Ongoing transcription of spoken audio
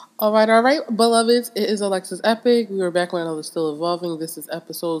All right, beloveds. It is Alexis Epic. We are back with another Still Evolving. This is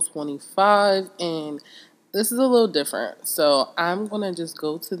episode 25, and this is a little different. So I'm going to just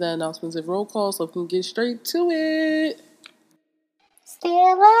go to the announcements and roll call so we can get straight to it.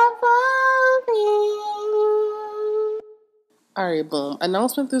 Still Evolving. All right, boom.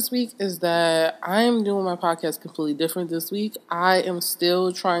 Announcement this week is that I am doing my podcast completely different this week. I am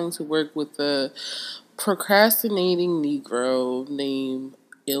still trying to work with the procrastinating Negro named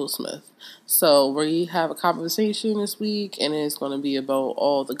Ill Smith. So we have a conversation this week, and it's going to be about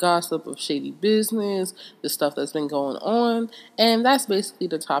all the gossip of shady business, the stuff that's been going on, and that's basically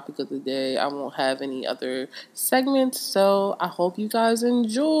the topic of the day. I won't have any other segments, so I hope you guys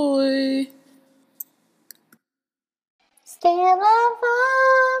enjoy. Still evolving.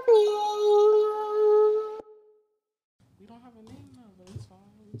 We don't have a name now, but it's fine.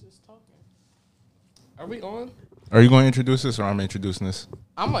 We're just talking. Are we on? Are you going to introduce this, or I'm introducing this?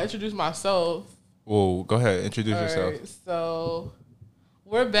 I'm going to introduce myself. Well, go ahead. Introduce yourself. Right, so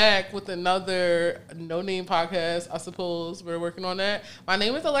we're back with another no-name podcast, I suppose. We're working on that. My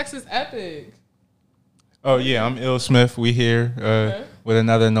name is Alexis Epic. Oh, yeah. I'm Ill Smith. We here with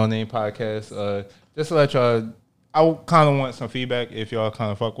another no-name podcast. Just to let y'all, I kind of want some feedback if y'all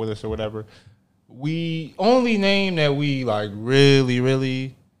kind of fuck with us or whatever. We only name that we like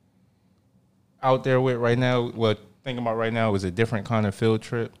really out there with right now, thinking about right now is a different kind of field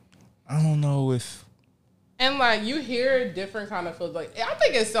trip. I don't know if... And, like, you hear different kind of field. Like, I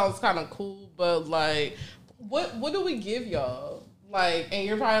think it sounds kind of cool, but, like, what do we give y'all? Like, and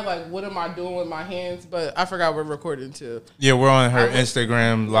you're probably like, what am I doing with my hands? But I forgot we're recording, too. Yeah, we're on her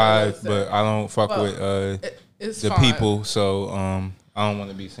Instagram live, but I don't fuck with the people, so I don't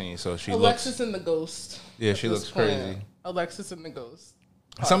want to be seen. So she Alexis and the Ghost. Yeah, she looks crazy. Alexis and the Ghost.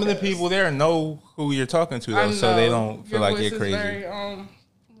 Podcast. Some of the people there know who you're talking to, though, so they don't feel like you're crazy. Very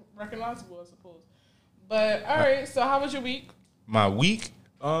recognizable, I suppose. But all right, so how was your week? My week?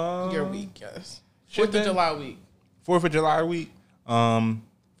 Your week, yes. 4th of July week. 4th of July week.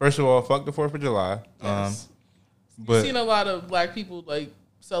 First of all, fuck the 4th of July. Yes. But you've seen a lot of black people like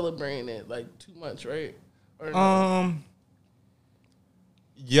celebrating it like too much, right? Or no?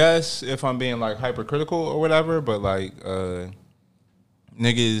 Yes, if I'm being like hypercritical or whatever, but like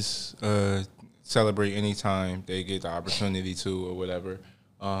niggas celebrate anytime they get the opportunity to or whatever.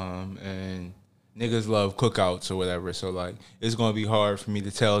 And niggas love cookouts or whatever. So like it's gonna be hard for me to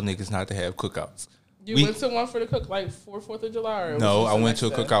tell niggas not to have cookouts. You went to one for the like for 4th of July? Or no, I went to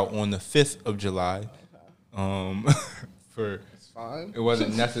a cookout on the 5th of July. Okay. It's fine. It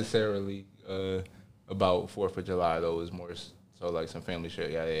wasn't necessarily about 4th of July though. It was more so like some family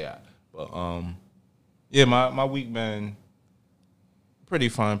shit. Yeah. But yeah, my week been pretty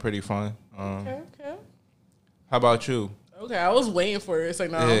fun. Okay. How about you? Okay, I was waiting for it. It's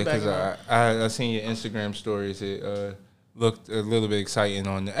like, no, I'm back. Yeah, because I seen your Instagram stories. It looked a little bit exciting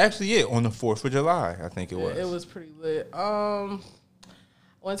on the 4th of July, I think it was. It was pretty lit.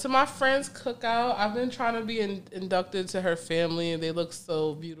 Went to my friend's cookout. I've been trying to be inducted to her family, and they look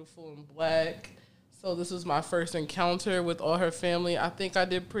so beautiful and black. So this was my first encounter with all her family. I think I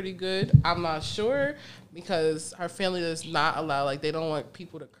did pretty good. I'm not sure because her family does not allow, like, they don't want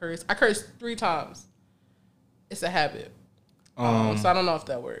people to curse. I cursed 3 times. It's a habit. So I don't know if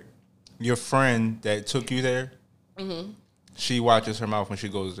that worked. Your friend that took you there, she watches her mouth when she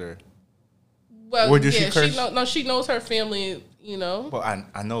goes there. Well, she curse? She knows her family, you know. Well,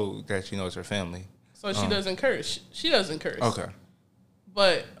 I know that she knows her family. So she doesn't curse. She doesn't curse. Okay.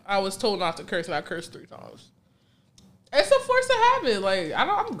 But I was told not to curse, and I cursed 3 times. It's a force of habit. Like,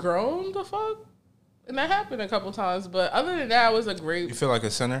 I'm grown, the fuck? And that happened a couple times. But other than that, it was a great... You feel like a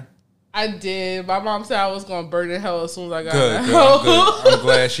sinner? I did. My mom said I was going to burn in hell as soon as I got good. I'm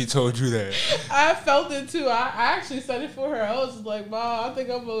glad she told you that. I felt it, too. I actually said it for her. I was like, Mom, I think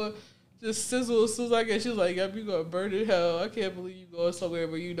I'm going to just sizzle as soon as I get. She was like, yep, you're going to burn in hell. I can't believe you going somewhere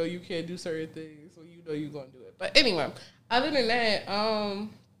where you know you can't do certain things. So you know you're going to do it. But anyway, other than that,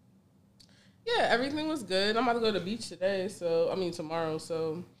 yeah, everything was good. I'm about to go to the beach today. Tomorrow,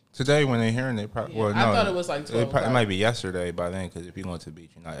 so... Today, when they're hearing it, probably... Well, I thought it was like 12 it might be yesterday by then, because if you're going to the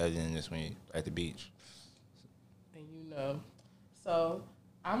beach, you're not editing this when you're at the beach. And you know. So,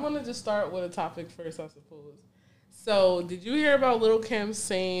 I'm going to just start with a topic first, I suppose. So, did you hear about Lil' Kim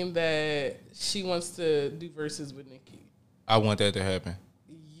saying that she wants to do verses with Nicki? I want that to happen.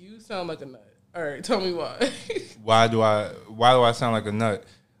 You sound like a nut. All right, tell me why. Why do I sound like a nut?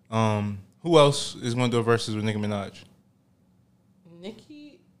 Who else is going to do a verses with Nicki Minaj?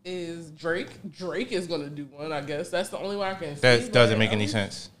 Nicki is Drake. Drake is going to do one, I guess. That's the only one I can see. That doesn't make any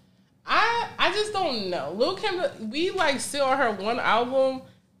sense. I just don't know. Lil' Kim, we like sit on her one album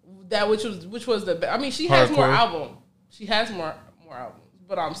That which was the best. I mean, she has more Hardcore. albums. She has more albums.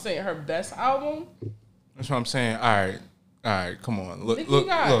 But I'm saying her best album. That's what I'm saying. All right, come on. Look, Nicki look,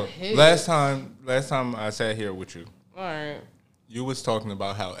 got look. hits. Last time I sat here with you, All right. you was talking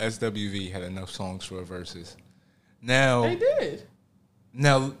about how SWV had enough songs for a verses. Now, They did.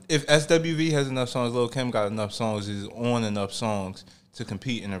 Now, if SWV has enough songs, Lil' Kim got enough songs, is on enough songs to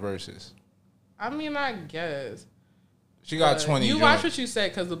compete in the verses. I mean, I guess. She got 20. You joints. watch what you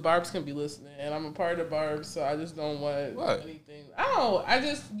said because the Barbs can be listening, and I'm a part of the Barbs, so I just don't want anything.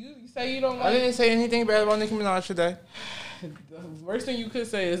 You say you don't like. I didn't say anything bad about Nicki Minaj today. The worst thing you could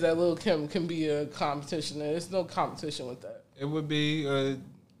say is that Lil' Kim can be a competition. There's no competition with that. It would be a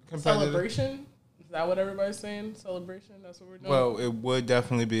competitive. Celebration? Is that what everybody's saying? Celebration? That's what we're doing? Well, it would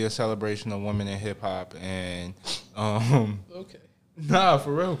definitely be a celebration of women in hip hop, and okay. Nah,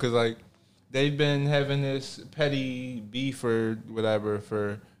 for real, because like they've been having this petty beef or whatever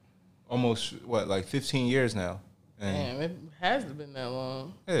for almost 15 years now. And Damn, it hasn't been that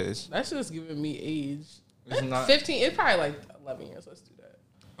long. it is. That's just giving me age. It's not 15. It's probably like 11 years. Let's do that.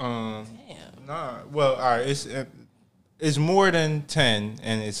 Damn. Nah. Well, all right. It's more than 10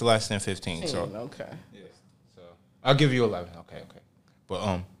 and it's less than 15. So Okay. yeah. So I'll give you 11. Okay.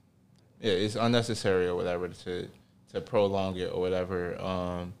 But yeah, it's unnecessary or whatever to prolong it or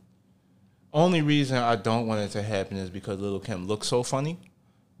whatever. Only reason I don't want it to happen is because Lil' Kim looks so funny.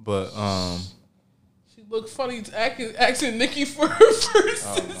 But she looked funny asking Nicki for her first.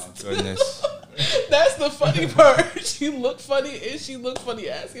 oh my goodness. That's the funny part. She looked funny and she looked funny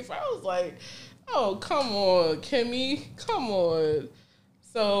asking for. I was like, oh, come on, Kimmy, come on.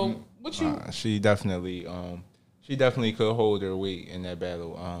 So what you? She definitely could hold her weight in that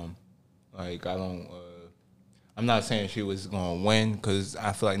battle. Like I don't. I'm not saying she was gonna win because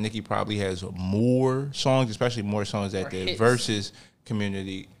I feel like Nicki probably has more songs, especially more songs that the versus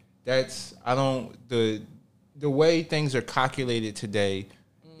community. That's the way things are calculated today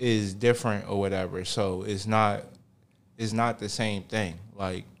is different or whatever. So it's not the same thing.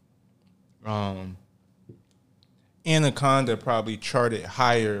 Like Anaconda probably charted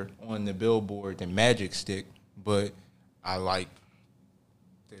higher on the Billboard than Magic Stick, but I like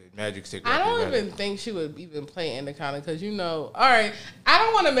the Magic Stick. I don't even think she would even play Anaconda because all right, I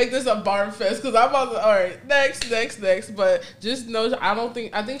don't want to make this a bar fest because I'm about to, all right, next, but just know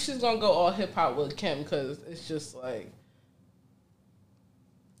I think she's going to go all hip hop with Kim because it's just like,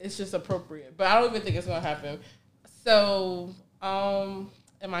 it's just appropriate, but I don't even think it's going to happen. So, am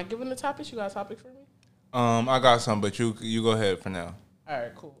I giving the topics? You got a topic for me? I got some, but you go ahead for now. All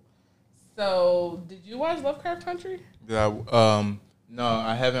right, cool. So, did you watch Lovecraft Country? No,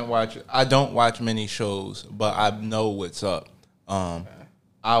 I haven't watched. I don't watch many shows, but I know what's up. Okay.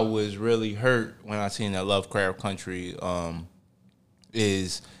 I was really hurt when I seen that Lovecraft Country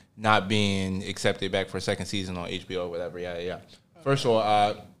is not being accepted back for a second season on HBO or whatever. Yeah. Okay. First of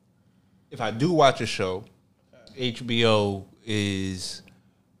all, if I do watch a show, HBO is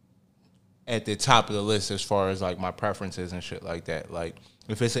at the top of the list as far as like my preferences and shit like that. Like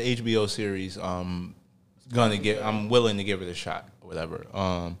if it's an HBO series, I'm willing to give it a shot or whatever.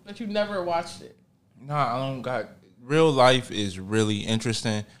 But you never watched it. Nah, I don't got. Real life is really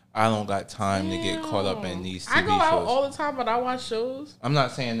interesting. I don't got time to get caught up in these TV shows. I go out all the time, but I watch shows. I'm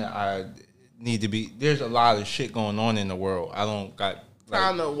not saying that I need to be. There's a lot of shit going on in the world. I don't got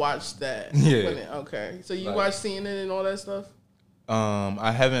time to watch that. Yeah. Okay. So you watch CNN and all that stuff?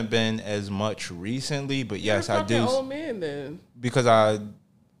 I haven't been as much recently, but yes, I do. Old man, then. Because I've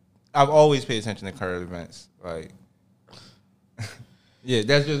always paid attention to current events. Like, yeah,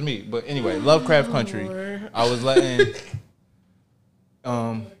 that's just me. But anyway, Lovecraft Country. I was letting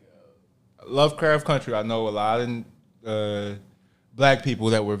Lovecraft Country. I know a lot of black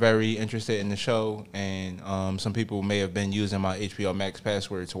people that were very interested in the show, and some people may have been using my HBO Max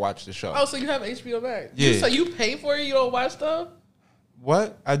password to watch the show. Oh, so you have HBO Max? Yeah. So you pay for it? You don't watch stuff?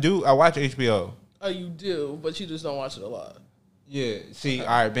 What? I do. I watch HBO. Oh, you do, but you just don't watch it a lot. Yeah. See, all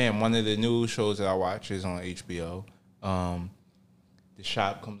right, bam. One of the new shows that I watch is on HBO. The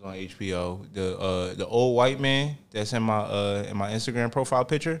Shop comes on HBO. The Old White Man that's in my Instagram profile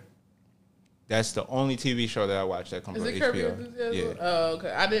picture. That's the only TV show that I watch that comes on HBO. Yeah. Oh,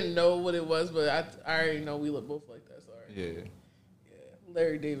 okay. I didn't know what it was, but I already know we look both like that. Sorry. Yeah.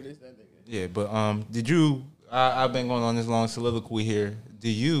 Larry David is that nigga. Yeah, but did you? I've been going on this long soliloquy here. Do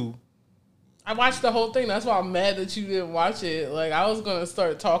you? I watched the whole thing. That's why I'm mad that you didn't watch it. Like I was gonna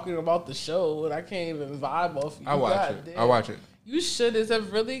start talking about the show, and I can't even vibe off you. I watch it. You should. It's a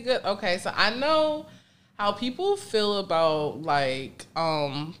really good. Okay, so I know how people feel about like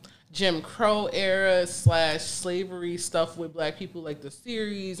Jim Crow era / slavery stuff with black people, like the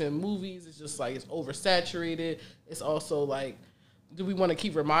series and movies. It's just like it's oversaturated. It's also like, do we want to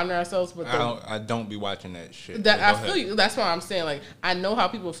keep reminding ourselves? But I don't be watching that shit. That I feel you. That's why I'm saying, like, I know how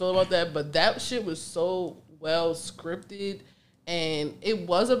people feel about that, but that shit was so well scripted, and it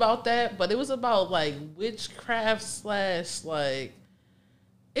was about that, but it was about like witchcraft / like.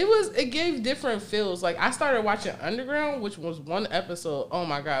 It gave different feels. Like, I started watching Underground, which was one episode. Oh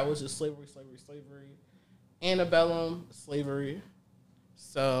my God, it was just slavery. Antebellum, slavery.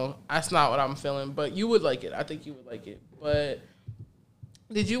 So that's not what I'm feeling, but you would like it. I think you would like it. But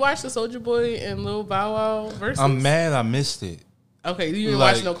did you watch the Soulja Boy and Lil Bow Wow versus? I'm mad I missed it. Okay, you didn't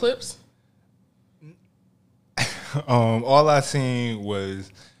watch no clips? All I seen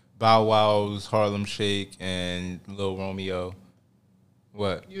was Bow Wow's Harlem Shake and Lil Romeo.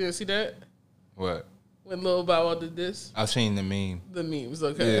 What? You didn't see that? What? When Lil Bow Wow did this? I've seen the meme. The memes,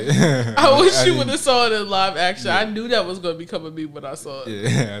 okay. Yeah. I wish you would have saw it in live action. Yeah. I knew that was going to become a meme when I saw it.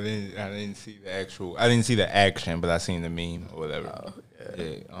 Yeah, I didn't see the actual. I didn't see the action, but I seen the meme or whatever.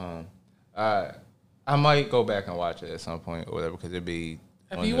 Oh, yeah. I might go back and watch it at some point or whatever because it'd be.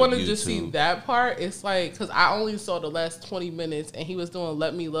 If you want to just see that part, it's like, because I only saw the last 20 minutes and he was doing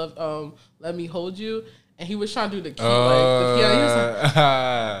Let Me Hold You. And he was trying to do the key, but he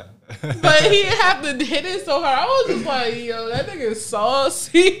didn't have to hit it so hard. I was just like, yo, that nigga is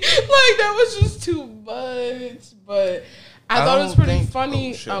saucy. Like, that was just too much. But I thought it was pretty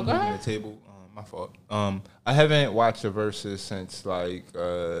funny. Oh, go ahead. The table. My fault. I haven't watched the verses since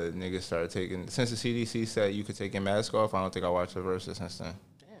niggas started taking. Since the CDC said you could take your mask off, I don't think I watched the verses since then.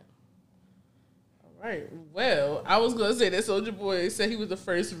 Right. Well, I was gonna say that Soulja Boy said he was the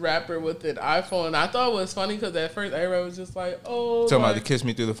first rapper with an iPhone. I thought it was funny because at first everybody was just like, "Oh." Talking about the "Kiss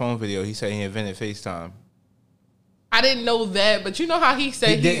Me Through the Phone" video, he said he invented FaceTime. I didn't know that, but you know how he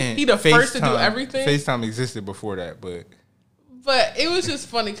said he the first to do everything. FaceTime existed before that, but it was just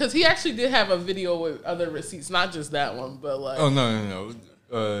funny because he actually did have a video with other receipts, not just that one, but like. Oh no.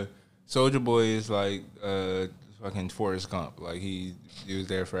 Soulja Boy is like fucking Forrest Gump. Like he was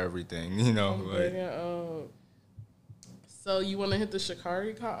there for everything, you know. So you want to hit the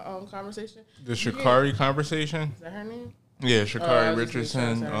Sha'Carri conversation? The Sha'Carri conversation? Is that her name? Yeah, Sha'Carri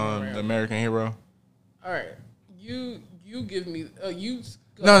Richardson, the American Hero. All right, you give me you.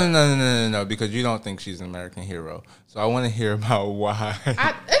 No, because you don't think she's an American hero. So I want to hear about why.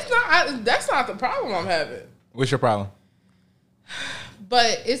 That's not the problem I'm having. What's your problem?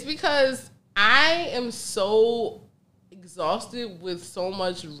 But it's because I am so exhausted with so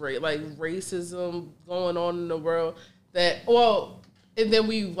much racism going on in the world and then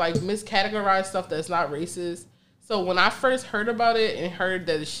we like miscategorize stuff that's not racist. So when I first heard about it and heard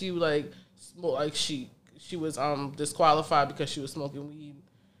that she was disqualified because she was smoking weed,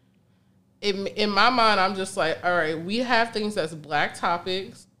 in my mind I'm just like, all right, we have things that's black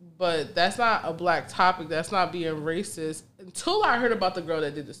topics, but that's not a black topic. That's not being racist. Until I heard about the girl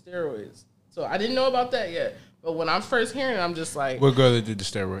that did the steroids. So I didn't know about that yet. But when I'm first hearing it, I'm just like... What girl that did the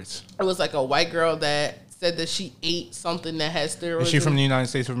steroids? It was like a white girl that said that she ate something that had steroids. Is she from the United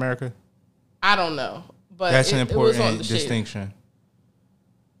States of America? I don't know. But that's an important distinction.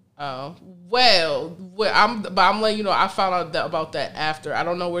 Oh. Well, I'm letting you know, I found out about that after. I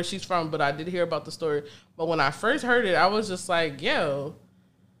don't know where she's from, but I did hear about the story. But when I first heard it, I was just like, yo,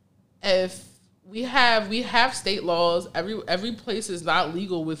 if we have state laws, every place is not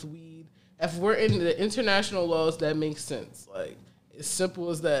legal with weed. If we're in the international laws, that makes sense. Like, as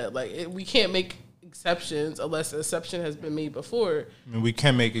simple as that. Like, we can't make exceptions unless an exception has been made before. I mean, we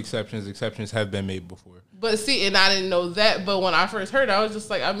can make exceptions. Exceptions have been made before. But see, and I didn't know that. But when I first heard it, I was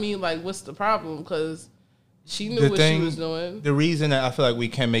just like, I mean, like, what's the problem? Because she knew what she was doing. The reason that I feel like we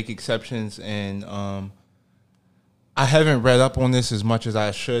can make exceptions, and I haven't read up on this as much as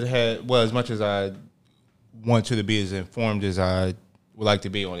I should have. Well, as much as I want to be as informed as I would like to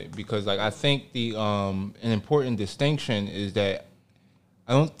be on it, because like I think the an important distinction is that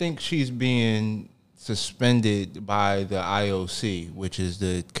I don't think she's being suspended by the IOC, which is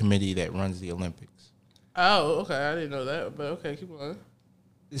the committee that runs the Olympics. Oh, okay, I didn't know that, but okay, keep going.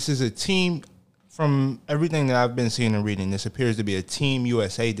 This is a team. From everything that I've been seeing and reading, this appears to be a Team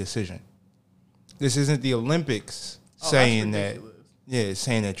USA decision. This isn't the Olympics saying that. Yeah, it's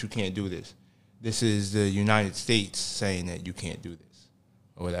saying that you can't do this. This is the United States saying that you can't do this.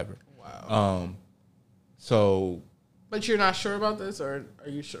 Or whatever. Wow. But you're not sure about this, or are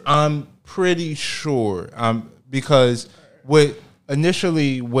you sure? I'm pretty sure. Because what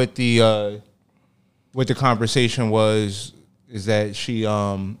the conversation was is that she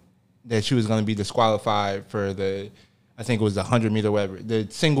was going to be disqualified for I I think it was the 100-meter, whatever, the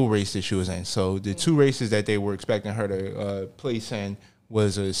single race that she was in. So the two races that they were expecting her to place in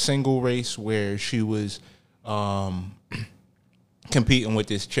was a single race where she was competing with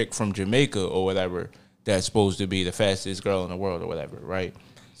this chick from Jamaica or whatever that's supposed to be the fastest girl in the world or whatever, right?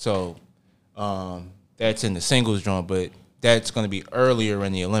 So that's in the singles joint, but that's going to be earlier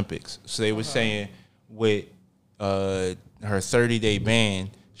in the Olympics. So they were saying with her 30-day ban,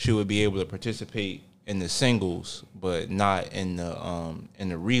 she would be able to participate in the singles, but not in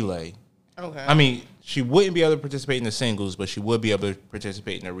the relay. Okay. I mean, she wouldn't be able to participate in the singles, but she would be able to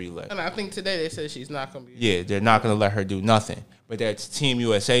participate in the relay. And I think today they said she's not going to be. Yeah, they're not going to let her do nothing. But that's Team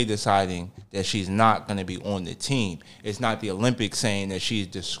USA deciding that she's not going to be on the team. It's not the Olympics saying that she's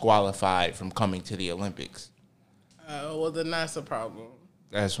disqualified from coming to the Olympics. Well, then that's a problem.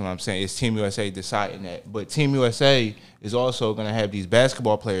 That's what I'm saying. It's Team USA deciding that. But Team USA is also going to have these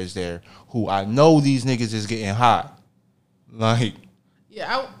basketball players there who I know these niggas is getting hot. Like,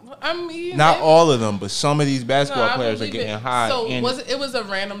 yeah, I mean, not all of them, but some of these basketball I players are believe getting it. hot. So it was a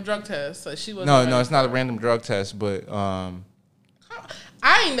random drug test. So she was No, it's not a random drug test, but I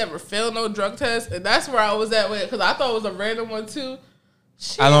ain't never failed no drug test, and that's where I was at with it because I thought it was a random one too.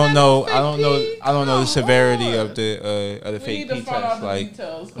 I don't know the severity of the fake P test.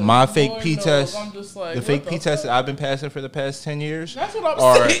 Like my fake P test, the fake P test that I've been passing for the past 10 years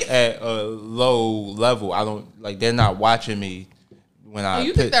are at a low level. I don't like they're not watching me when I.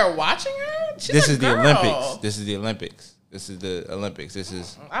 You think they're watching her? This is the Olympics. This is the Olympics. This is the Olympics. This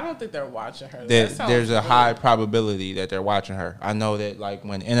is. I don't think they're watching her. There's a high probability that they're watching her. I know that like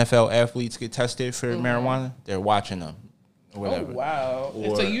when NFL athletes get tested for marijuana, they're watching them. Or whatever. Oh wow!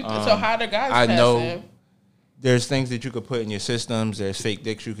 Or, so how the guys? I know there's things that you could put in your systems. There's fake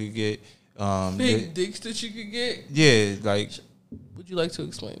dicks you could get. Fake dicks that you could get. Yeah, like. Would you like to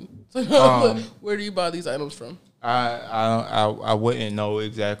explain? Where do you buy these items from? I wouldn't know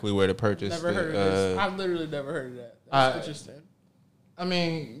exactly where to purchase. Never heard of this. I've literally never heard of that. That's interesting. I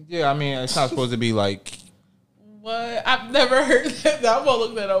mean, it's not supposed to be like. What? I've never heard that. I'm gonna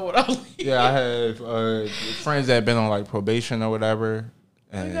look that up when I leave. Yeah, I have friends that have been on like probation or whatever.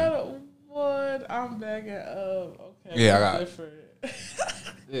 And I'm backing up. Okay. Yeah, I got different.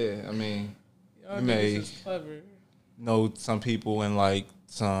 Yeah, I mean, you may know some people in like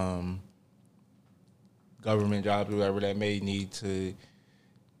some government jobs or whatever that may need to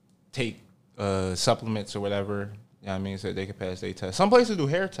take supplements or whatever. You know what I mean? So they can pass their test. Some places do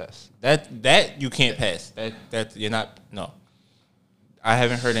hair tests. That you can't pass. That you're not. No, I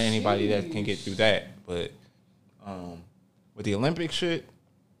haven't heard of anybody that can get through that. But with the Olympic shit,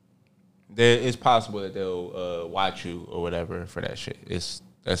 it's possible that they'll watch you or whatever for that shit.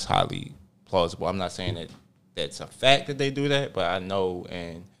 That's highly plausible. I'm not saying that that's a fact that they do that, but I know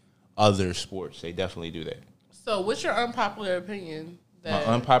in other sports they definitely do that. So, what's your unpopular opinion? My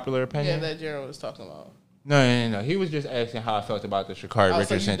unpopular opinion? Yeah, that Jaron was talking about. No. He was just asking how I felt about the Sha'Carri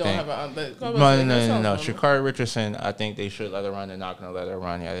Richardson thing. No. Sha'Carri Richardson, I think they should let her run. They're not going to let her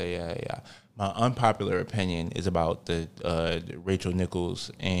run. Yeah. My unpopular opinion is about the Rachel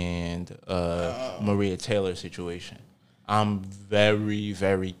Nichols and Maria Taylor situation. I'm very,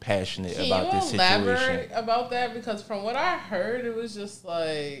 very passionate about this situation. Can you elaborate about that? Because from what I heard, it was just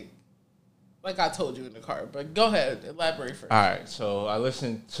like I told you in the car, but go ahead, elaborate first. All right, so I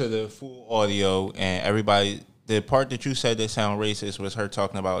listened to the full audio, and everybody, the part that you said that sounded racist was her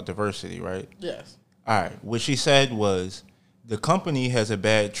talking about diversity, right? Yes. All right, what she said was, the company has a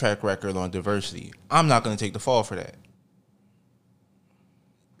bad track record on diversity. I'm not going to take the fall for that.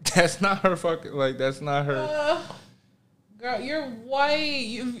 That's not her fucking, that's not her. Girl, you're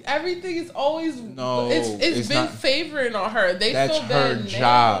white. Everything is always, no. It's been favoring on her. That's her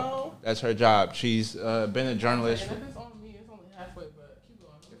job. That's her job. She's been a journalist. If it's on me, it's only halfway, but keep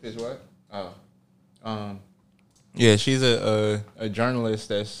going. If it's what? Oh. Yeah, she's a journalist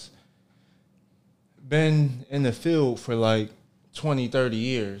that's been in the field for like 20, 30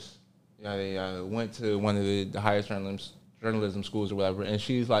 years. Yeah, they went to one of the highest journalism schools or whatever, and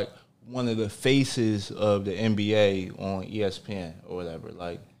she's like one of the faces of the NBA on ESPN or whatever.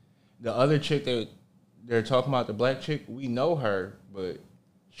 Like the other chick that they're talking about, the black chick, we know her, but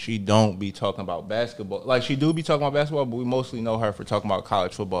she don't be talking about basketball. Like, she do be talking about basketball, but we mostly know her for talking about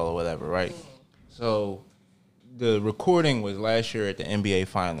college football or whatever, right? So the recording was last year at the NBA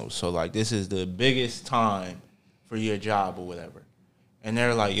Finals. So, like, this is the biggest time for your job or whatever. And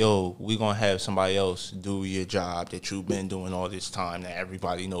they're like, yo, we going to have somebody else do your job that you've been doing all this time that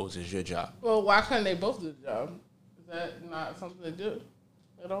everybody knows is your job. Well, why couldn't they both do the job? Is that not something to do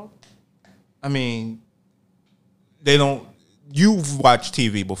at all? I mean, they don't... You've watched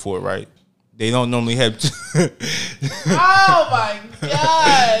TV before, right? They don't normally have. Oh my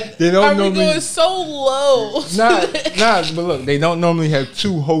god! They don't Are we normally going so low? Nah, but look, they don't normally have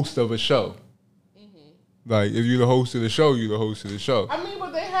two hosts of a show. Like, if you're the host of the show, you're the host of the show. I mean,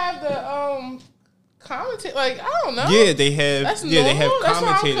 but they have the commentate. Like, I don't know. Yeah, they have. That's yeah, they have normal? That's why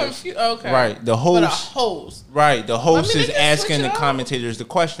I'm commentators. confused. Okay, Right, the But a host. host. Right, the host they is can asking switch the it out. commentators the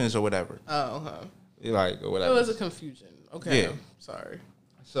questions or whatever. Oh, okay. Like, or It whatever. was a confusion. Okay, Yeah. sorry.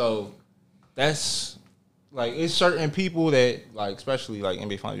 So that's like, it's certain people that, like, especially like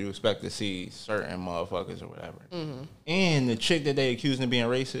NBA Finals, you expect to see certain motherfuckers or whatever. And the chick that they accusing of being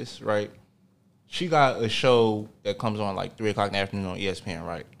racist, right? She got a show that comes on like 3:00 in the afternoon on ESPN,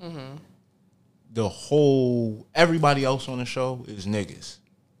 right? Everybody else on the show is niggas.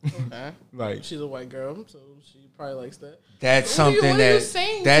 Okay. Like, She's a white girl, so she probably likes that. that's What are you- something what are you that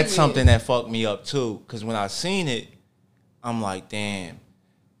saying to that's me? something that fucked me up too. Because when I seen it, I'm like, damn,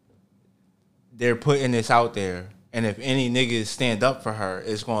 they're putting this out there, and if any niggas stand up for her,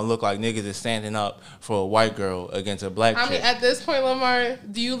 it's gonna look like niggas is standing up for a white girl against a black I chick. mean, at this point, Lamar,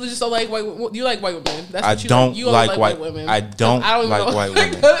 do you just don't like white? Do you like white women? That's I what you don't like. You only like white- women. I don't 'Cause I don't like even know. white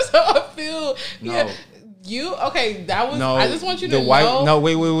women. That's how I feel. No. Yeah. You okay? That was. No, I just want you to the white. know. No,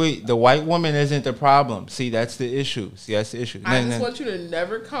 wait. The white woman isn't the problem. See, that's the issue. I just want you to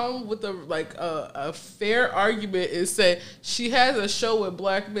never come with a fair argument and say she has a show with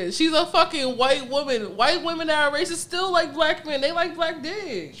black men. She's a fucking white woman. White women that are racist still like black men. They like black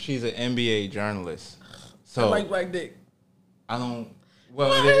dick. She's an NBA journalist, I so like black dick. I don't. Well,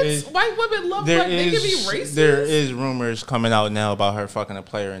 What? there is. White women love There black. They can be is racist. there is rumors coming out now about her fucking a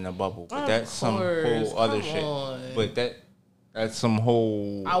player in the bubble, but Of that's some course, whole other come shit. on. But that's some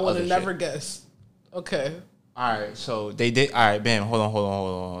whole. I would other have never shit. guessed. Okay. All right, so they did. All right, bam. Hold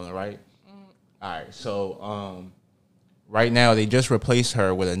on. Right. All right, so right now they just replaced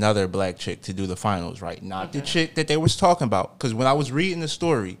her with another black chick to do the finals. Right, not the chick that they was talking about. Because when I was reading the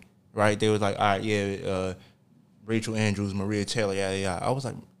story, right, they was like, all right, yeah, Rachel Andrews, Maria Taylor, yada. I was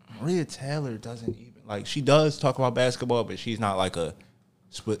like, Maria Taylor doesn't even, like, she does talk about basketball, but she's not like a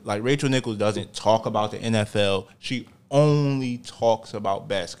split. Like, Rachel Nichols doesn't talk about the NFL. She only talks about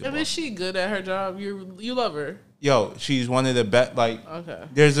basketball. And is she good at her job? You love her. Yo, she's one of the best. Like, Okay.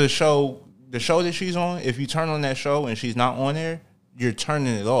 there's a show, the show that she's on. If you turn on that show and she's not on there, you're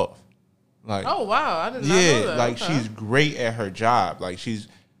turning it off. Like, Oh wow, I did not know yeah, that. like Okay. she's great at her job. Like, she's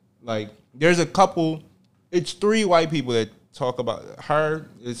like, there's a couple. It's 3 white people that talk about her.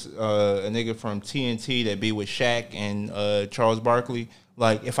 It's a nigga from TNT that be with Shaq and Charles Barkley.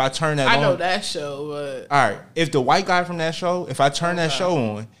 Like, if I turn that on, I know that show, but all right. If the white guy from that show, if I turn that show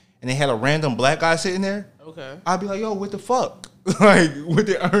on and they had a random black guy sitting there, okay. I'd be like, yo, what the fuck? Like, what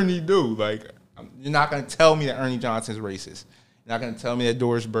did Ernie do? Like, you're not going to tell me that Ernie Johnson's racist. You're not going to tell me that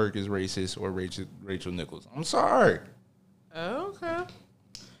Doris Burke is racist or Rachel Nichols. I'm sorry. Okay.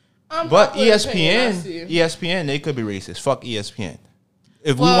 But Unpopular opinion, I see. ESPN, they could be racist. Fuck ESPN.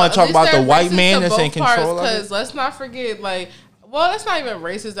 If we Well, want to talk at least about the they're white racist man to that's in both parts, control of because it, let's not forget, that's not even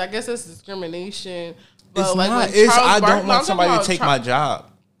racist. I guess that's discrimination. But it's like not. when It's, Charles I don't Barkley- want I'm somebody talking to take about my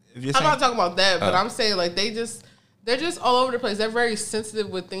job. If you're I'm saying, not talking about that, but Oh. I'm saying like they're just all over the place. They're very sensitive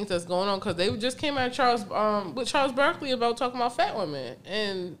with things that's going on because they just came at with Charles Barkley about talking about fat women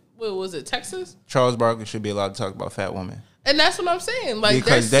and what was it, Texas? Charles Barkley should be allowed to talk about fat women. And that's what I'm saying. Like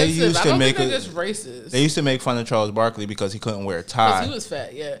Because they're they sensitive. used I to don't make think they're a- just racist. They used to make fun of Charles Barkley because he couldn't wear a Because tie. he was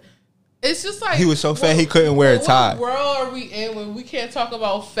fat, yeah. It's just like He was so fat he couldn't wear a tie. What world are we in when we can't talk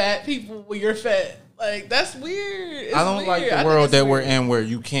about fat people when you're fat? Like that's weird. It's I don't like weird. the I think world it's that we're weird. in where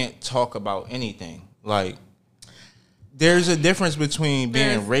you can't talk about anything. Like, there's a difference between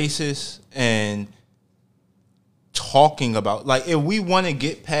being racist and talking about, like, if we want to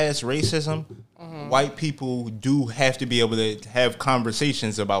get past racism, white people do have to be able to have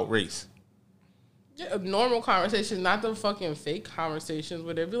conversations about race. Yeah, normal conversations, not the fucking fake conversations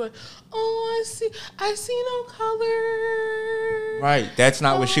where they be like, "Oh, I see no color." Right, that's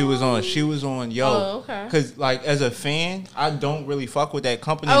not what she was on. She was on Oh, okay. because like, as a fan, I don't really fuck with that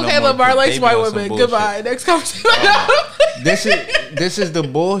company. Okay, no more Lamar 'cause likes they be white on some women. bullshit. Goodbye. Next conversation. This is the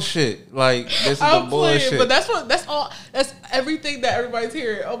bullshit. Like, this is the I'm bullshit. playing, but that's everything that everybody's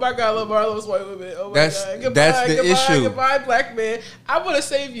hearing. Oh my god, Lamar loves white women. Oh my That's- god, goodbye, that's the goodbye, issue. Goodbye, black man. I'm gonna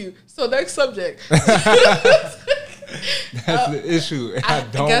save you. So next subject. That's the issue. I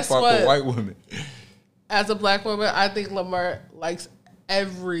don't guess fuck what? with white women. As a black woman, I think Lamar likes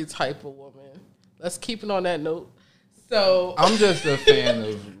every type of woman. Let's keep it on that note. So I'm just a fan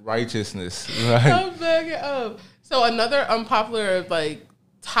of righteousness. Right? I'm backing up. So another unpopular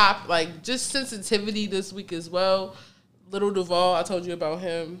just sensitivity this week as well. Little Duval, I told you about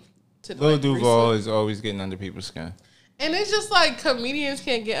him. to Lil like, Duval is always getting under people's skin. And it's just like comedians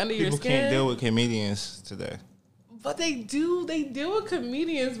can't get under your skin. People can't deal with comedians today. But they do. They deal with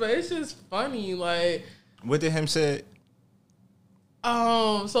comedians, but it's just funny. Like, what did him say?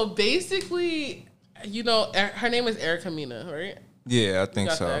 So basically, you know, her name is Erica Mena, right? Yeah, I think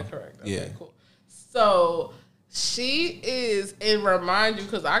got so. That correct. Okay, yeah, cool. So she is, and remind you,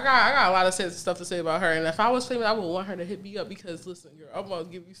 because I got a lot of stuff to say about her, and if I was famous, I would want her to hit me up because listen, girl, I'm gonna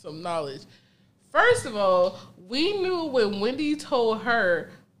give you some knowledge. First of all, we knew when Wendy told her,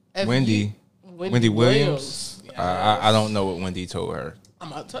 Wendy Williams. Yes. I don't know what Wendy told her.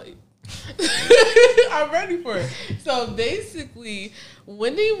 I'm gonna tell you. I'm ready for it. So basically,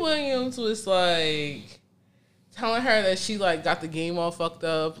 Wendy Williams was like telling her that she like got the game all fucked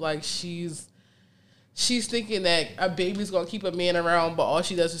up. Like she's thinking that a baby's gonna keep a man around, but all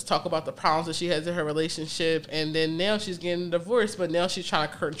she does is talk about the problems that she has in her relationship. And then now she's getting divorced, but now she's trying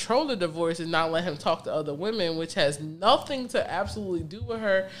to control the divorce and not let him talk to other women, which has nothing to absolutely do with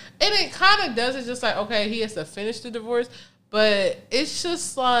her. And it kind of does. It's just like, okay, he has to finish the divorce, but it's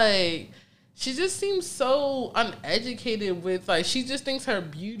just like she just seems so uneducated with like she just thinks her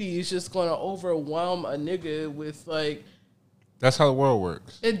beauty is just gonna overwhelm a nigga with like. That's how the world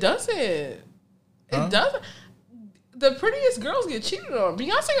works. It doesn't. Huh? It doesn't. The prettiest girls get cheated on.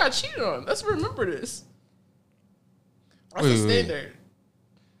 Beyonce got cheated on. Let's remember this. That's the standard.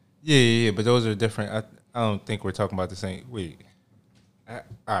 Yeah. But those are different. I don't think we're talking about the same. Wait. All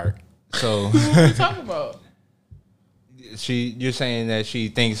right. So. What are you talking about? You're saying that she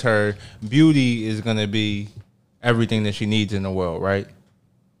thinks her beauty is gonna be everything that she needs in the world, right?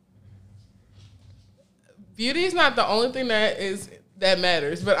 Beauty is not the only thing that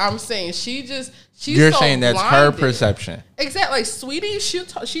matters, but I'm saying she's You're so saying that's blinded. her perception. Exactly. Like Sweetie,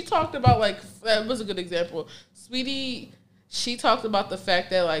 she talked about like that was a good example. Sweetie, she talked about the fact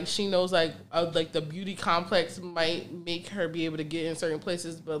that like she knows like the beauty complex might make her be able to get in certain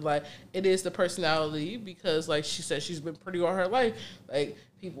places, but like it is the personality because like she said she's been pretty all her life. Like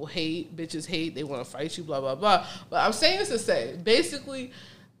people hate, bitches hate, they want to fight you, blah blah blah. But I'm saying this to say basically.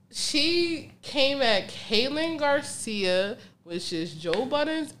 She came at Kaylin Garcia, which is Joe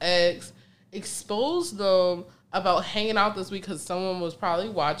Budden's ex, exposed them about hanging out this week because someone was probably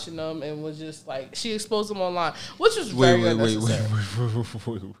watching them and was just like, she exposed them online, which was very unnecessary.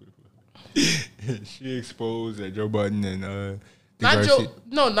 Wait. She exposed that Joe Budden and not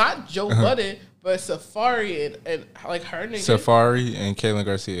Joe Budden, but Safari and like her nigga. Safari and Kaylin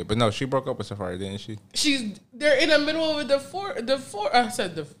Garcia. But no, she broke up with Safari, didn't she? They're in the middle of a divorce.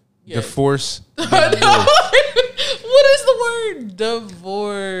 Divorce. What is the word?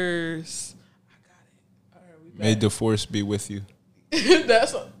 Divorce. I got it. All right, May the force be with you.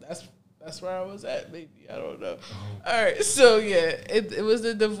 that's where I was at. Maybe I don't know. All right, so yeah, it was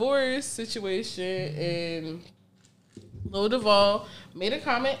a divorce situation, and Lil Duval made a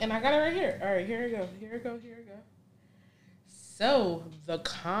comment, and I got it right here. All right, here we go. So the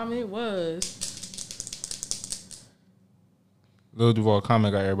comment was. Lil Duval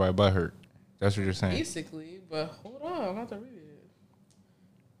comment got everybody butthurt. That's what you're saying. Basically, but hold on, I'm about to read it.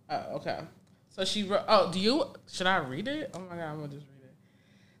 Oh, okay. So she wrote, should I read it? Oh my God, I'm going to just read it.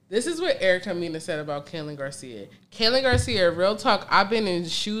 This is what Erica Mena said about Kaylin Garcia. Kaylin Garcia, real talk, I've been in the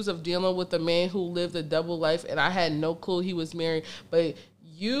shoes of dealing with a man who lived a double life and I had no clue he was married. But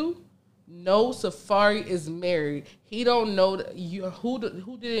you know Safari is married. He don't know that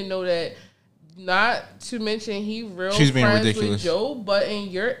who didn't know that. Not to mention he She's being friends ridiculous. with Joe Budden,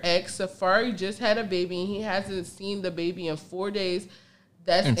 your ex. Safari just had a baby and he hasn't seen the baby in 4 days.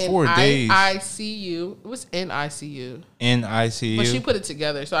 That's in 4 days. ICU. It was in ICU. In ICU. But she put it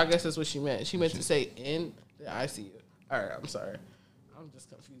together, so I guess that's what she meant. She meant to say in the ICU. All right, I'm sorry. I'm just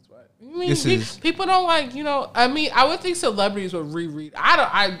confused by it. I mean, people don't like, I mean, I would think celebrities would reread.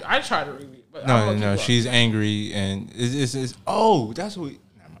 I try to reread. But No. She's angry and it's that's what.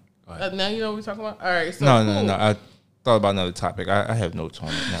 Now you know what we're talking about? All right. So No. I thought about another topic. I have notes on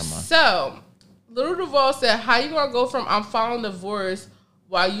it. Never mind. So, Lil Duval said, how you going to go from I'm filing divorce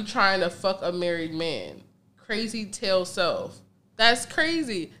while you trying to fuck a married man? Crazy tail self. That's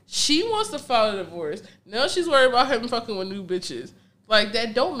crazy. She wants to file a divorce. Now she's worried about him fucking with new bitches. Like,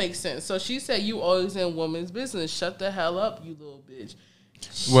 that don't make sense. So she said, you always in woman's business. Shut the hell up, you little bitch.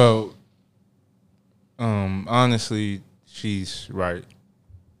 Well, honestly, she's right.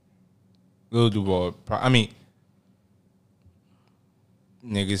 Lil Duval,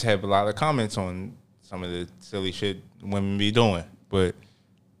 niggas have a lot of comments on some of the silly shit women be doing. But,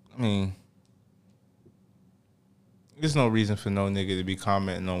 there's no reason for no nigga to be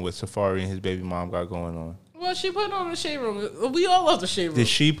commenting on what Safari and his baby mom got going on. Well, she put it on the Shade Room. We all love the Shade Room. Did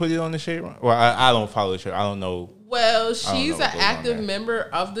she put it on the Shade Room? Well, I don't follow the show. I don't know. Well, she's an active member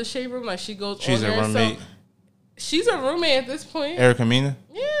of the Shade Room. Like, she goes she's on there. She's a roommate. So she's a roommate at this point. Erica Mena?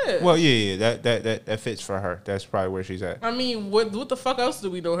 Yeah. Well, yeah. That fits for her. That's probably where she's at. I mean, what the fuck else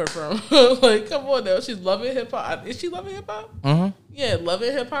do we know her from? Like, come on now. She's loving hip hop. Is she loving hip hop? Mm-hmm. Yeah,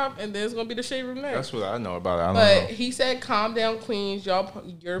 loving hip hop, and there's gonna be the Shade Room next. That's what I know about it. I don't know. He said, "Calm down, Queens.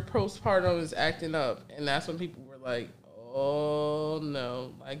 Your postpartum is acting up," and that's when people were like, "Oh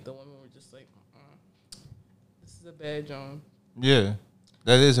no!" Like the women were just like, "This is a bad John." Yeah,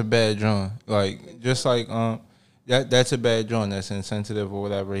 that is a bad John. Like just like that's a bad John. That's insensitive or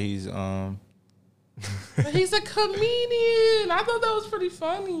whatever. He's But he's a comedian. I thought that was pretty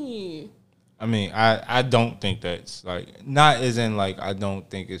funny. I mean, I don't think that's like not as in like I don't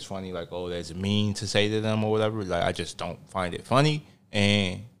think it's funny like oh that's mean to say to them or whatever. Like I just don't find it funny,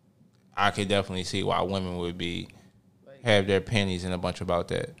 and I could definitely see why women would be have their panties in a bunch about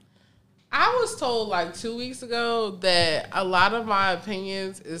that. I was told like 2 weeks ago that a lot of my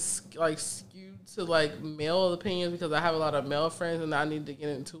opinions is like skewed to like male opinions because I have a lot of male friends and I need to get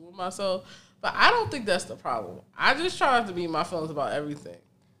into with myself. But I don't think that's the problem. I just try not to be my feelings about everything.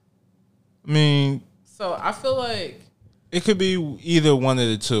 I mean, so I feel like it could be either one of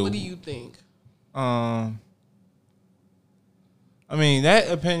the two. What do you think? I mean, that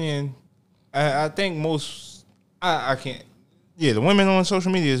opinion, I think most, I can't, yeah, the women on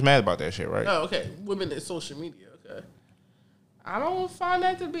social media is mad about that shit, right? Oh, okay. Women in social media, okay. I don't find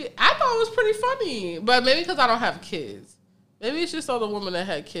that to be, I thought it was pretty funny, but maybe because I don't have kids. Maybe it's just all the women that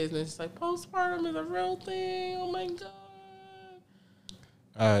had kids and it's like, postpartum is a real thing, oh my God.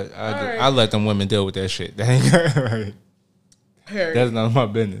 I let them women deal with that shit. That ain't right. That's none of my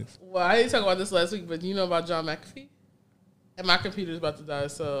business. Well, I didn't talk about this last week, but you know about John McAfee? And my computer's about to die,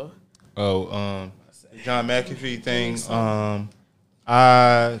 so. Oh, John McAfee thing.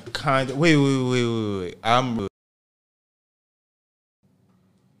 I kind of wait.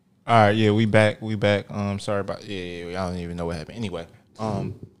 All right, yeah, we back. Sorry about I don't even know what happened. Anyway,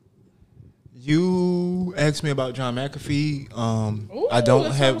 you asked me about John McAfee. Ooh, I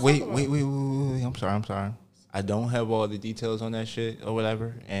don't have. Wait. I'm sorry. I don't have all the details on that shit or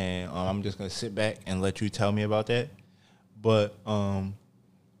whatever, and I'm just gonna sit back and let you tell me about that. But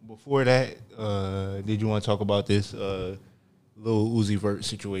before that, did you want to talk about this Lil Uzi Vert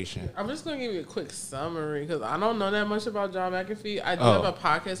situation? I'm just gonna give you a quick summary because I don't know that much about John McAfee. I do have a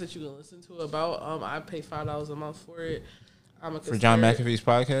podcast that you can listen to about. I pay $5 a month for it. For John McAfee's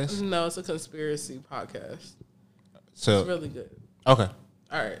podcast? No, it's a conspiracy podcast. So it's really good. Okay.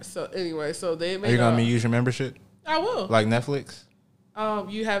 All right. So anyway, so they made. Are you gonna use your membership? I will. Like Netflix?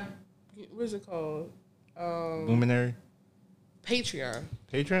 You have what's it called? Luminary. Patreon.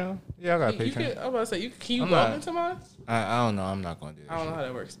 Patreon? Yeah, I got Patreon. I'm about to say, can you log into mine? I don't know. I'm not going to do that. I don't know how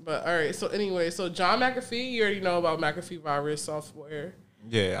that works. But all right. So anyway, so John McAfee, you already know about McAfee virus software.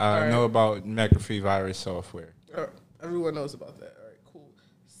 Yeah, I know about McAfee virus software. Everyone knows about that. All right, cool.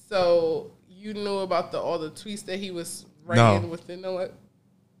 So you knew about all the tweets that he was writing within the what?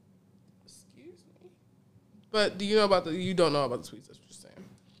 Excuse me. But do you know about you don't know about the tweets? That's what you're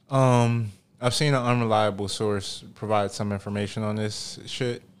saying. I've seen an unreliable source provide some information on this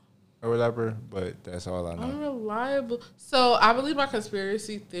shit or whatever, but that's all I know. Unreliable. So I believe my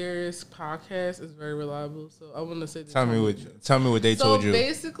conspiracy theorist podcast is very reliable. So I want to say. Tell me what they told you. So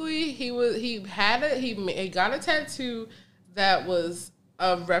basically, he got a tattoo that was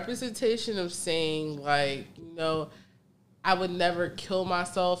a representation of saying like, I would never kill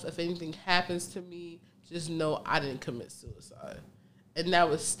myself. If anything happens to me, just know I didn't commit suicide. And that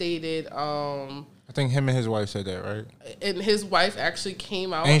was stated. I think him and his wife said that, right? And his wife actually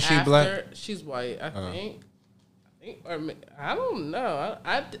came out. Ain't she black? She's white, I think. Or I don't know.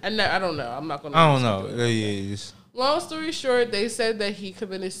 I don't know. I'm not gonna. I don't know. Yeah. Long story short, they said that he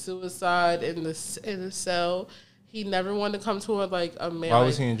committed suicide in the cell. He never wanted to come to a man. Why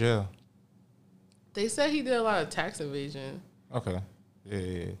was he in jail? They said he did a lot of tax evasion. Okay.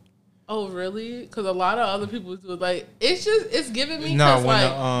 Yeah. Oh, really? Because a lot of other people do it. It's giving me. No,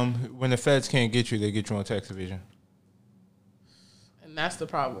 when the feds can't get you, they get you on tax evasion. And that's the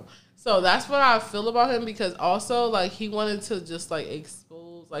problem. So that's what I feel about him because also he wanted to just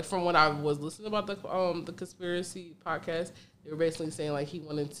expose from when I was listening about the conspiracy podcast, they were basically saying he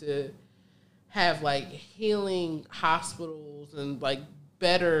wanted to have healing hospitals and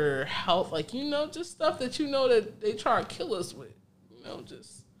better health, just stuff that that they try to kill us with,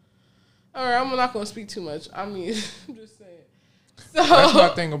 just. All right, I'm not gonna speak too much. I mean, I'm just saying. So that's my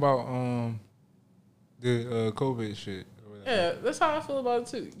thing about the COVID shit. Yeah, that's how I feel about it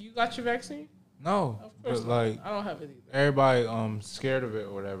too. You got your vaccine? No, Of course but not. like I don't have it either. everybody scared of it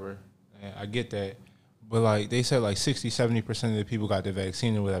or whatever, and I get that. But like they said, like 60-70% of the people got the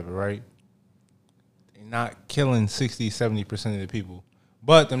vaccine or whatever, right? They're not killing 60-70% of the people,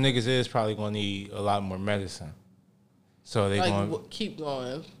 but them niggas is probably gonna need a lot more medicine. So they Like, going keep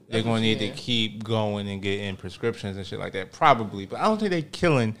going. they're gonna need to keep going and get in prescriptions and shit like that, probably. But I don't think they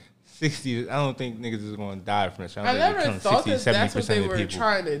killing 60. I don't think niggas is gonna die from this. I never thought that that's what they were people.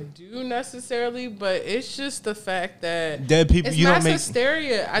 trying to do necessarily, but it's just the fact that Dead people, it's you mass don't make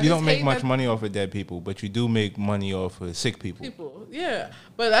hysteria. you don't make much money off of dead people, but you do make money off of sick people. Yeah,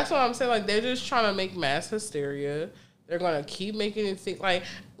 but that's what I'm saying. Like, they're just trying to make mass hysteria. They're gonna keep making it think like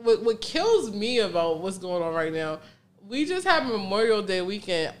what kills me about what's going on right now. We just had Memorial Day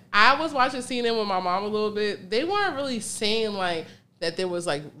weekend. I was watching CNN with my mom a little bit. They weren't really saying like that there was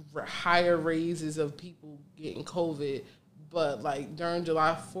like higher raises of people getting COVID, but like during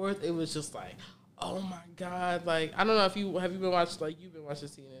July 4th, it was just like, oh my God! Like, I don't know if you've been watching, like, you've been watching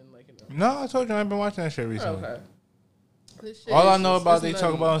CNN, like, you know. No, I told you I've been watching that shit recently. Okay. All I know about they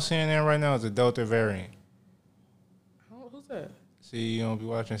talk about on CNN right now is the Delta variant. Who's that? See, you don't be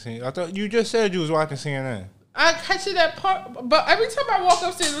watching CNN. I thought you just said you was watching CNN. I catch you that part, but every time I walk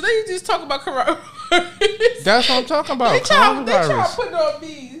upstairs, they just talk about coronavirus. That's what I'm talking about. They try to Coronavirus. put it on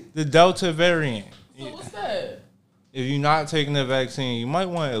me. The Delta variant. So what's that? If you're not taking the vaccine, you might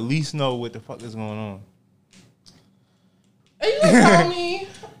want to at least know what the fuck is going on. Are you gonna tell me?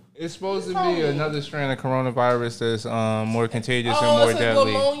 It's supposed to be another strand of coronavirus that's more contagious and more it's like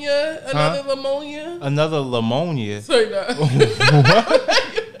deadly. Pneumonia? Another pneumonia? Another pneumonia. It's like no.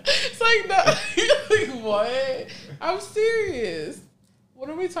 It's like no. Like, what? I'm serious. What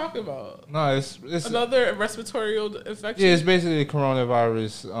are we talking about? No, it's another respiratory infection. Yeah, it's basically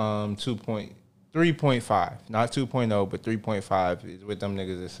coronavirus 3.5, not 2.0, but 3.5 is what them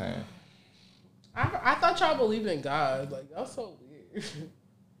niggas is saying. I thought y'all believed in God. Like, that's so weird.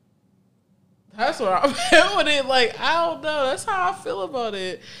 That's what I'm feeling it. Like, I don't know. That's how I feel about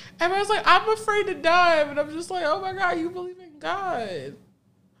it. Everyone's like, I'm afraid to die. But I'm just like, oh my God, you believe in God.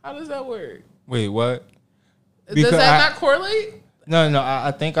 How does that work? Wait, what? Does that not correlate? No,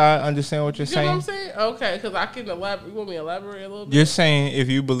 I think I understand what you're saying. You know what I'm saying? Okay, because I can elaborate. You want me to elaborate a little bit? You're saying if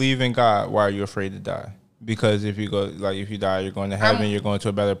you believe in God, why are you afraid to die? Because if you go, like, if you die, you're going to heaven, you're going to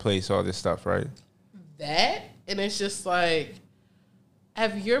a better place, all this stuff, right? That, and it's just like,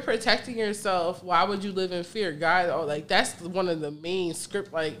 if you're protecting yourself, why would you live in fear? God, or like, that's one of the main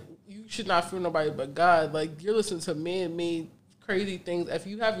script. Like, you should not fear nobody but God. Like, you're listening to man-made crazy things. If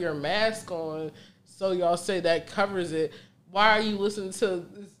you have your mask on, so y'all say that covers it, why are you listening to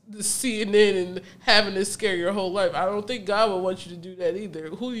the CNN and having this scare your whole life? I don't think God would want you to do that either.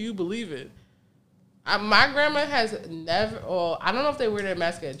 Who do you believe in? My grandma has never, well, I don't know if they wear their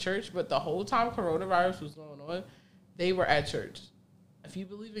mask at church, but the whole time coronavirus was going on, they were at church. If you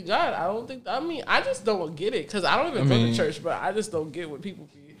believe in God, I don't think, I just don't get it, because I don't even go to church, but I just don't get what people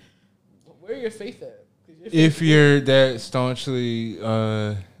be. Where your faith at? If you're that staunchly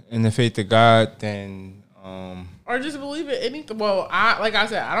in the faith of God, then... or just believe in anything. Well, like I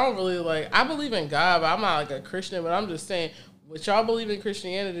said, I don't really I believe in God, but I'm not like a Christian, but I'm just saying, what y'all believe in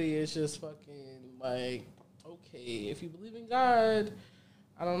Christianity is just fucking like, okay, if you believe in God,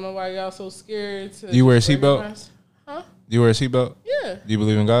 I don't know why y'all so scared to... Do you wear a seatbelt? Huh? Do you wear a seatbelt? Yeah. Do you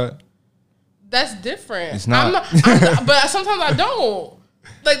believe in God? That's different. It's not. I'm not but sometimes I don't.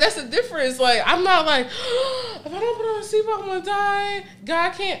 Like, that's the difference. Like, I'm not like, if I don't put on a seatbelt, I'm gonna die.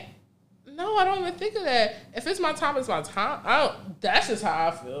 God can't. No, I don't even think of that. If it's my time, it's my time. That's just how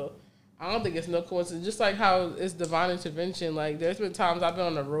I feel. I don't think it's no coincidence. Just like how it's divine intervention. Like, there's been times I've been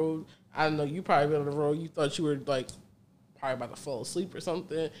on the road. I don't know, you probably been on the road. You thought you were, like, probably about to fall asleep or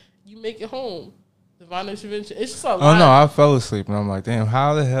something. You make it home. Divine intervention. It's just a lot. Oh, no, I fell asleep. And I'm like, damn,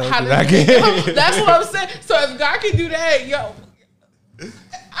 how the hell did I get... That's what I'm saying. So if God can do that, yo,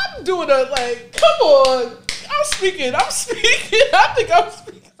 I'm doing come on. I'm speaking. I think I'm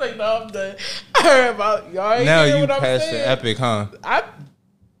speaking. It's like, no, I'm done. I heard about y'all. Ain't now you what passed I'm the epic, huh?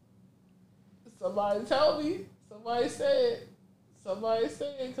 Somebody tell me. Somebody say it. Somebody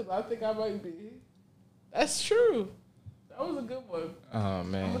say it, because I think I might be. That's true. That was a good one. Oh,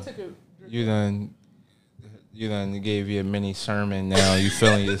 man. I'm gonna take a drink. You done gave you a mini sermon now. You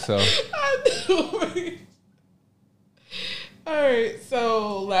feeling yourself. I know. All right,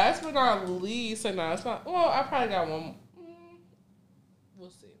 so last but not least, and no, it's not. Well, I probably got one. We'll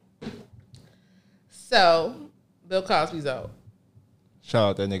see. So, Bill Cosby's out. Shout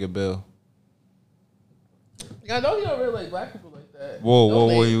out that nigga Bill. I know he don't really like black people like that. Whoa,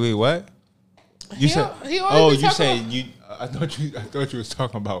 wait, what? You said? You said you. I thought you was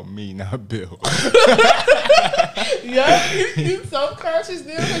talking about me, not Bill. Yeah, you self-conscious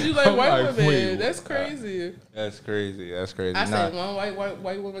now because you like white women. Wait, That's crazy. That's crazy. I said one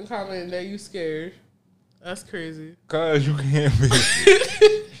white woman comment and now you scared. That's crazy. Cause you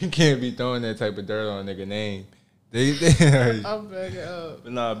can't be throwing that type of dirt on a nigga name. I'm backing up.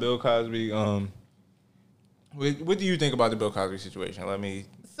 But nah, Bill Cosby. What do you think about the Bill Cosby situation?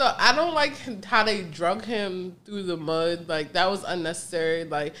 So I don't like how they drug him through the mud. Like, that was unnecessary.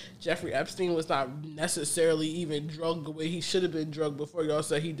 Like, Jeffrey Epstein was not necessarily even drugged the way he should have been drugged before y'all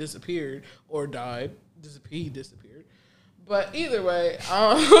said he disappeared or died. He disappeared. But either way,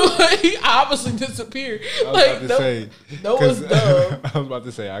 he obviously disappeared. I was about to say, no one's dumb. I was about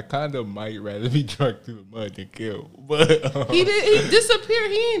to say, I kind of might rather be drugged through the mud than killed. But he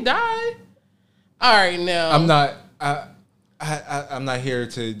disappeared. He ain't died. All right, now I'm not. I'm not here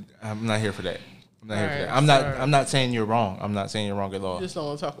for that. I'm not here for that. I'm not saying you're wrong. I'm not saying you're wrong at all. You just don't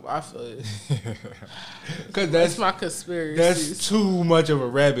want to talk about. I feel it. Because that's my conspiracy. That's too much of a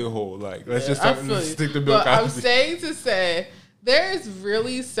rabbit hole. Like, let's just stick to Bill Cosby. I'm saying to say there's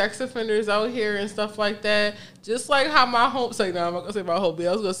really sex offenders out here and stuff like that. Just like how my home. I'm not gonna say my home.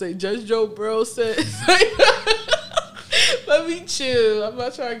 I was gonna say Judge Joe Burrow said. Let me chill. I'm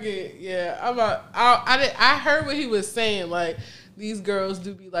not trying to get. Yeah, I heard what he was saying. Like, these girls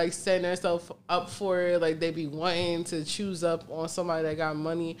do be like setting themselves up for it. Like, they be wanting to choose up on somebody that got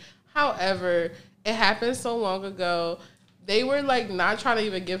money. However, it happened so long ago. They were like not trying to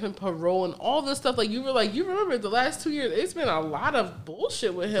even give him parole and all this stuff. Like, you remember the last 2 years, it's been a lot of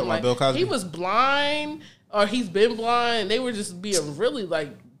bullshit with him. Like, he was blind or he's been blind. They were just being really like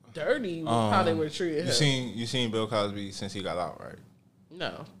dirty with how they were treating him. You seen Bill Cosby since he got out, right?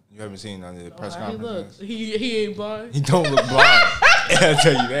 No. You haven't seen none of the press conferences? He ain't blind. He don't look blind. I'll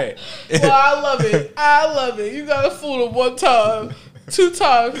tell you that. Well, I love it. You gotta fool him 1 time, 2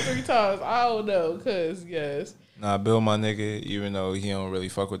 times, 3 times. I don't know, cause yes. Nah, Bill, my nigga, even though he don't really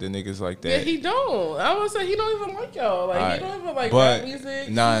fuck with the niggas like that. Yeah, he don't. I would say he don't even like y'all. Like, he don't even like rap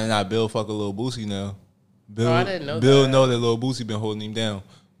music. Nah, Bill fuck a Lil Boosie now. Bill, I didn't know Bill that. know that Lil Boosie been holding him down.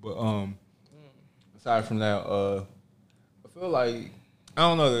 But aside from that, I feel like I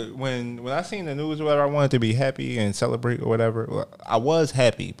don't know, when I seen the news or whatever, I wanted to be happy and celebrate or whatever. Well, I was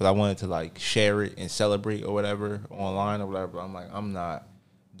happy, but I wanted to like share it and celebrate or whatever online or whatever. I'm like, I'm not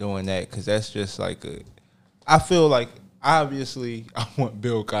doing that because that's just like I feel like obviously I want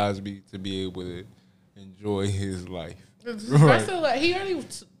Bill Cosby to be able to enjoy his life. Right. Like, he already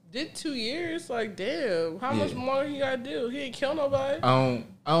did 2 years. Like, damn, how much more he gotta do? He ain't kill nobody.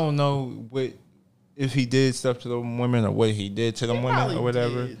 I don't know if he did stuff to the women or what he did to them women or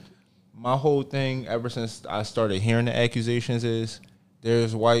whatever. Did. My whole thing ever since I started hearing the accusations is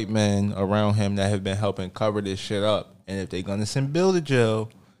there's white men around him that have been helping cover this shit up. And if they're gonna send Bill to jail,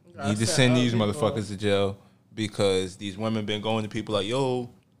 you need to send these motherfuckers to jail because these women been going to people like, yo,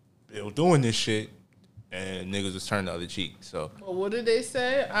 Bill doing this shit. And niggas just turn the other cheek. So, well, what did they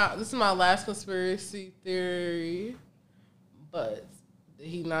say? This is my last conspiracy theory. But did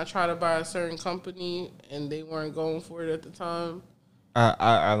he not try to buy a certain company and they weren't going for it at the time?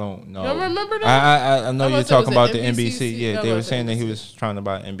 I don't know. You don't remember that? I know you're talking about the NBC. Yeah, they were saying that he was trying to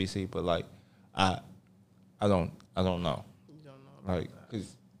buy NBC, but like, I don't know. You don't know. Like,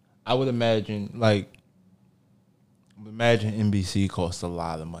 because I would imagine NBC costs a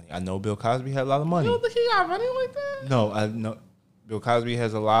lot of money. I know Bill Cosby had a lot of money. You don't think he got money like that? No, I know Bill Cosby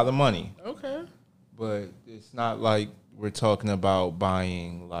has a lot of money. Okay. But it's not like we're talking about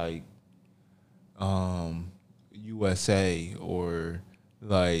buying like USA or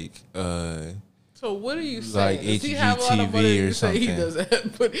like so what are you saying? Like Does he have a lot of money HGTV or something? He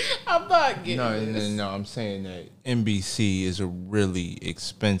doesn't, but I'm not getting this. No, I'm saying that NBC is a really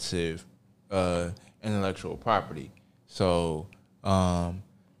expensive intellectual property. So,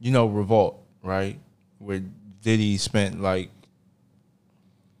 Revolt, right? Where Diddy spent like,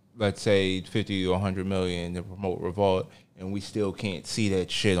 let's say 50 or 100 million to promote Revolt, and we still can't see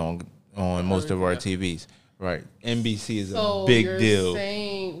that shit on most of our TVs, right? NBC is a big deal.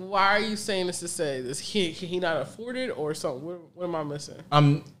 Why are you saying this to say this? Can he not afford it or something? What am I missing?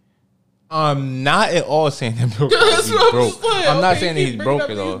 I'm not at all saying that Bill Cosby's broke. I'm not saying that he's broke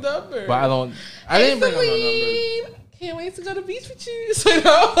at all. But I didn't bring up no numbers. Can't wait to go to the beach with you. So,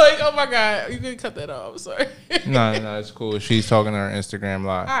 like, oh my God, you can cut that off. I'm sorry. No, it's cool. She's talking to her Instagram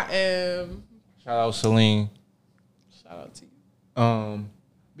live. I am. Shout out Celine. Shout out to you.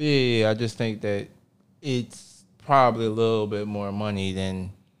 But yeah, I just think that it's probably a little bit more money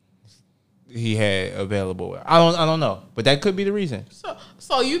than he had available. I don't know, but that could be the reason.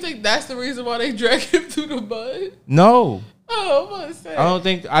 So you think that's the reason why they drag him through the mud? No. Oh, I'm gonna say.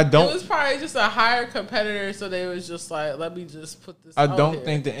 I don't. It was probably just a higher competitor, so they was just like, let me just put this. I don't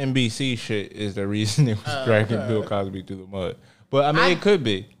think the NBC shit is the reason it was dragging Bill Cosby through the mud. But I mean, it could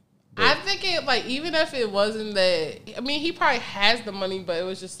be. But I think it, like, even if it wasn't that, I mean, he probably has the money, but it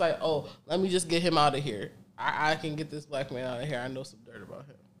was just like, oh, let me just get him out of here. I can get this black man out of here. I know some dirt about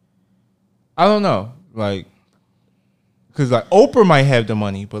him. I don't know, like, because like Oprah might have the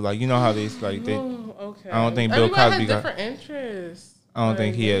money, but like you know how they like they. Okay. I don't think Bill Everybody Cosby has different interests. I don't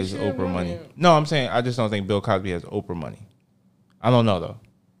think he has Oprah money. No, I'm saying I just don't think Bill Cosby has Oprah money. I don't know though.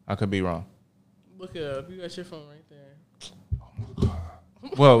 I could be wrong. Look it up. You got your phone right there. Oh my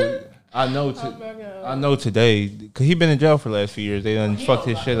god. Well, I know today because he been in jail for the last few years. They done fucked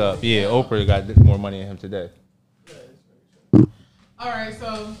his shit up. Yeah, Oprah got more money than him today. All right,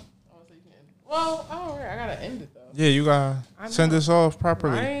 so. Well, all right, I gotta end it though. Yeah, you gotta send this off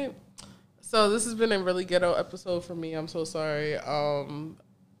properly. Right? So this has been a really ghetto episode for me. I'm so sorry.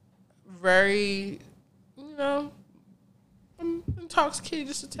 Very, I'm intoxicated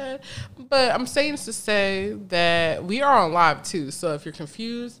just a tad. But I'm saying this to say that we are on live too. So if you're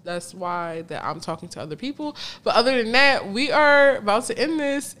confused, that's why that I'm talking to other people. But other than that, we are about to end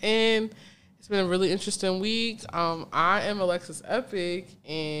this, and it's been a really interesting week. I am Alexis Epic,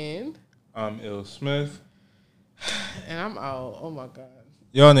 and I'm Ill Smith. And I'm out. Oh my God.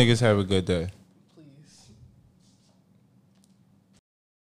 Y'all niggas have a good day.